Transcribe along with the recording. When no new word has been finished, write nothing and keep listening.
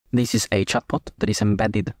This is a chatbot that is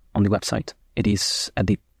embedded on the website. It is at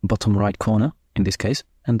the bottom right corner in this case,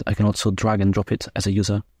 and I can also drag and drop it as a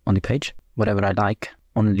user on the page, whatever I like,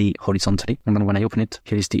 only horizontally. And then when I open it,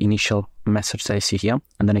 here is the initial message that I see here,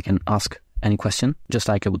 and then I can ask any question, just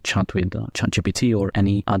like I would chat with ChatGPT or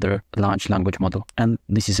any other large language model. And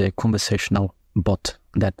this is a conversational bot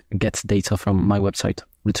that gets data from my website,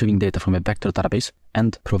 retrieving data from a vector database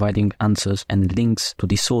and providing answers and links to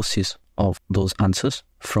the sources of those answers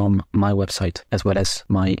from my website as well as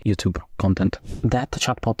my YouTube content. That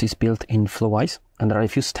chatbot is built in Flowise, and there are a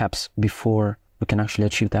few steps before we can actually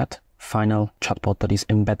achieve that final chatbot that is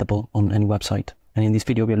embeddable on any website. And in this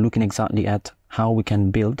video, we are looking exactly at how we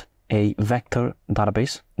can build a vector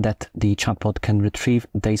database that the chatbot can retrieve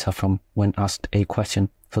data from when asked a question.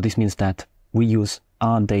 So this means that we use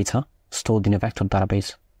our data stored in a vector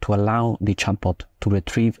database to allow the chatbot to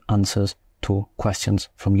retrieve answers to questions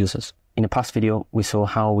from users. In a past video, we saw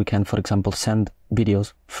how we can, for example, send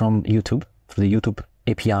videos from YouTube through the YouTube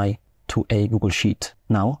API to a Google Sheet.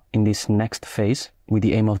 Now, in this next phase, with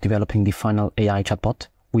the aim of developing the final AI chatbot,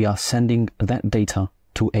 we are sending that data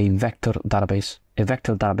to a vector database. A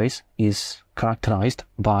vector database is characterized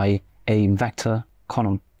by a vector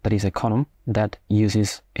column. That is a column that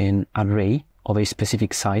uses an array of a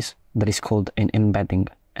specific size that is called an embedding.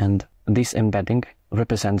 And this embedding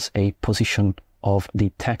represents a position of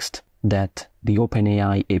the text that the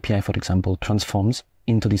OpenAI API, for example, transforms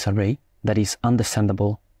into this array that is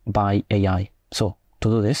understandable by AI. So to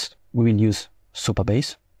do this, we will use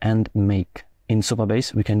Supabase and make. In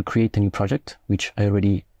Supabase, we can create a new project, which I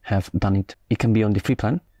already have done it. It can be on the free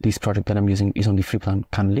plan. This project that I'm using is on the free plan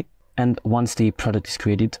currently. And once the project is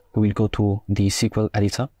created, we will go to the SQL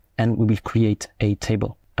editor and we will create a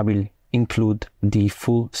table. I will include the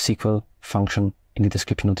full SQL function in the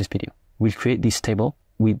description of this video. We'll create this table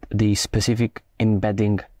with the specific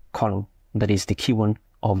embedding column, that is the key one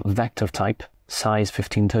of vector type, size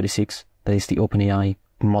 1536, that is the OpenAI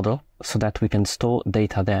model, so that we can store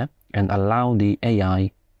data there and allow the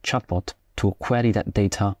AI chatbot to query that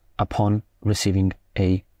data upon receiving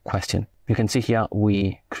a question. You can see here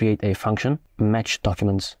we create a function, match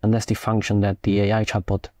documents, and that's the function that the AI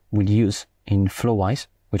chatbot will use in Flowise,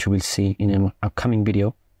 which we will see in an upcoming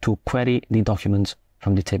video, to query the documents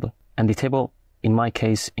from the table. And the table, in my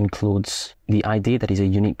case, includes the ID, that is a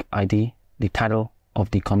unique ID, the title of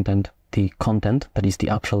the content that is the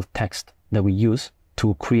actual text that we use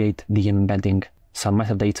to create the embedding, some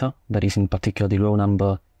metadata, that is in particular the row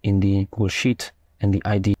number in the Google Sheet and the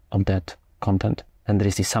ID of that content. And there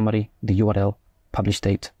is the summary, the URL, published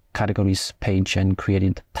date, categories, page, and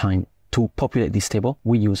created time. To populate this table,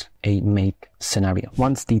 we use a make scenario.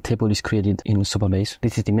 Once the table is created in Supabase,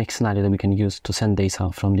 this is the make scenario that we can use to send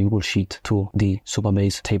data from the Google Sheet to the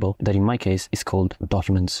Supabase table that in my case is called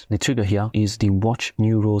documents. The trigger here is the watch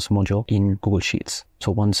new rows module in Google Sheets.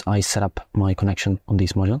 So once I set up my connection on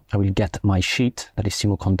this module, I will get my sheet, that is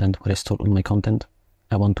Simo content, where I store all my content.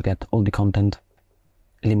 I want to get all the content,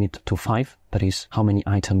 limit to 5, that is how many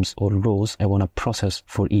items or rows I want to process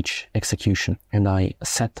for each execution. And I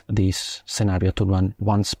set this scenario to run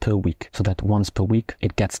once per week, so that once per week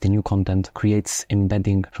it gets the new content, creates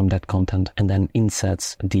embedding from that content, and then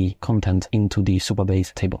inserts the content into the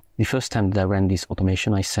Supabase table. The first time that I ran this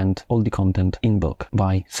automation, I sent all the content in bulk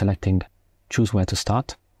by selecting choose where to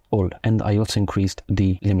start, all, and I also increased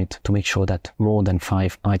the limit to make sure that more than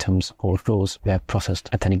 5 items or rows were processed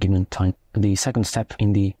at any given time. The second step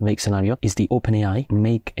in the make scenario is the OpenAI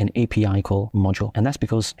make an API call module, and that's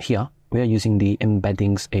because here we are using the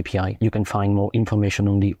embeddings API. You can find more information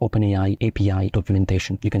on the OpenAI API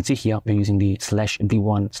documentation. You can see here we're using the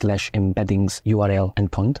 /v1/embeddings URL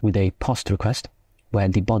endpoint with a post request, where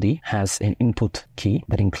the body has an input key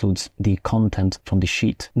that includes the content from the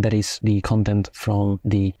sheet. That is the content from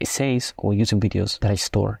the essays or YouTube videos that I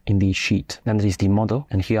store in the sheet. Then there is the model,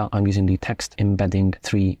 and here I'm using the text embedding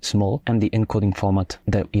 3 small and the encoding format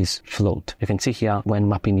that is float. You can see here when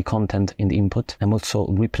mapping the content in the input, I'm also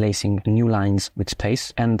replacing new lines with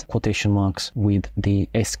space and quotation marks with the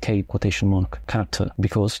escape quotation mark character,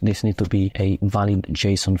 because this needs to be a valid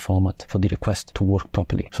JSON format for the request to work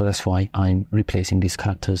properly. So that's why I'm replacing these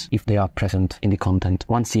characters if they are present in the content.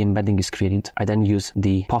 Once the embedding is created, I then use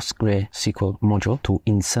the PostgreSQL module to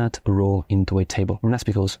insert a row into a table. And that's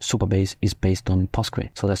because Supabase is based on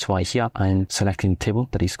Postgre. So that's why here I'm selecting a table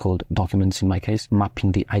that is called documents in my case,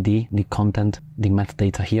 mapping the ID, the content, the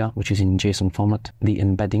metadata here, which is in JSON format, the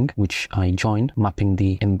embedding, which I joined, mapping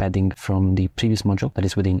the embedding from the previous module that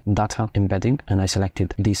is within data embedding. And I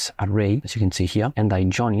selected this array, as you can see here, and I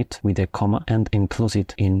join it with a comma and enclose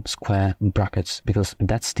it in square brackets, because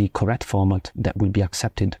that's the correct format that will be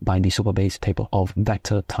accepted by the Supabase table of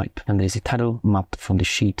vector type. And there's a title mapped from the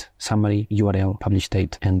sheet, summary, URL, publish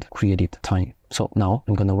date, and created time. So now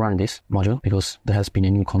I'm going to run this module because there has been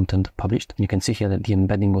a new content published. You can see here that the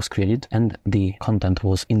embedding was created and the content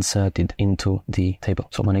was inserted into the table.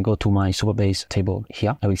 So when I go to my Supabase table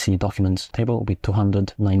here, I will see documents table with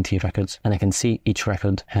 290 records, and I can see each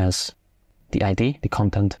record has the ID, the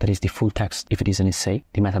content, that is the full text if it is an essay,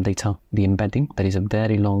 the metadata, the embedding, that is a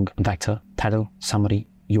very long vector, title, summary,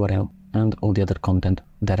 URL, and all the other content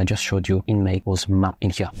that I just showed you in May was mapped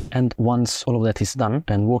in here. And once all of that is done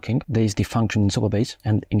and working, there is the function in Supabase,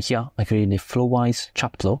 and in here I created a Flowise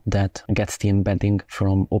Chatflow that gets the embedding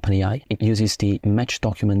from OpenAI. It uses the match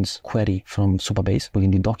documents query from Supabase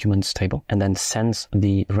within the documents table, and then sends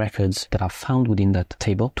the records that are found within that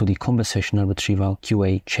table to the conversational retrieval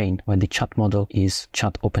QA chain, where the chat model is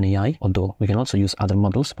chat OpenAI, although we can also use other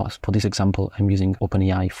models, but for this example I'm using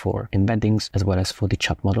OpenAI for embeddings as well as for the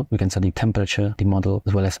chat model. We can set the temperature, the model,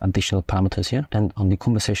 as well as additional parameters here. And on the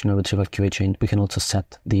conversational retrieval QA chain, we can also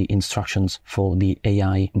set the instructions for the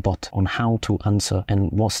AI bot on how to answer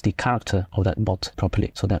and what's the character of that bot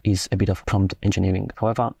properly. So that is a bit of prompt engineering.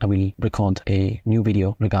 However, I will record a new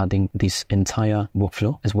video regarding this entire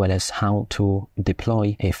workflow, as well as how to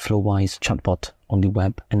deploy a Flowise chatbot on the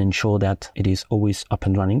web and ensure that it is always up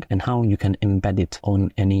and running, and how you can embed it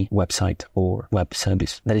on any website or web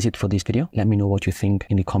service. That is it for this video. Let me know what you think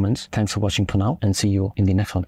in the comments. Thanks for watching for now, and see you in the next one.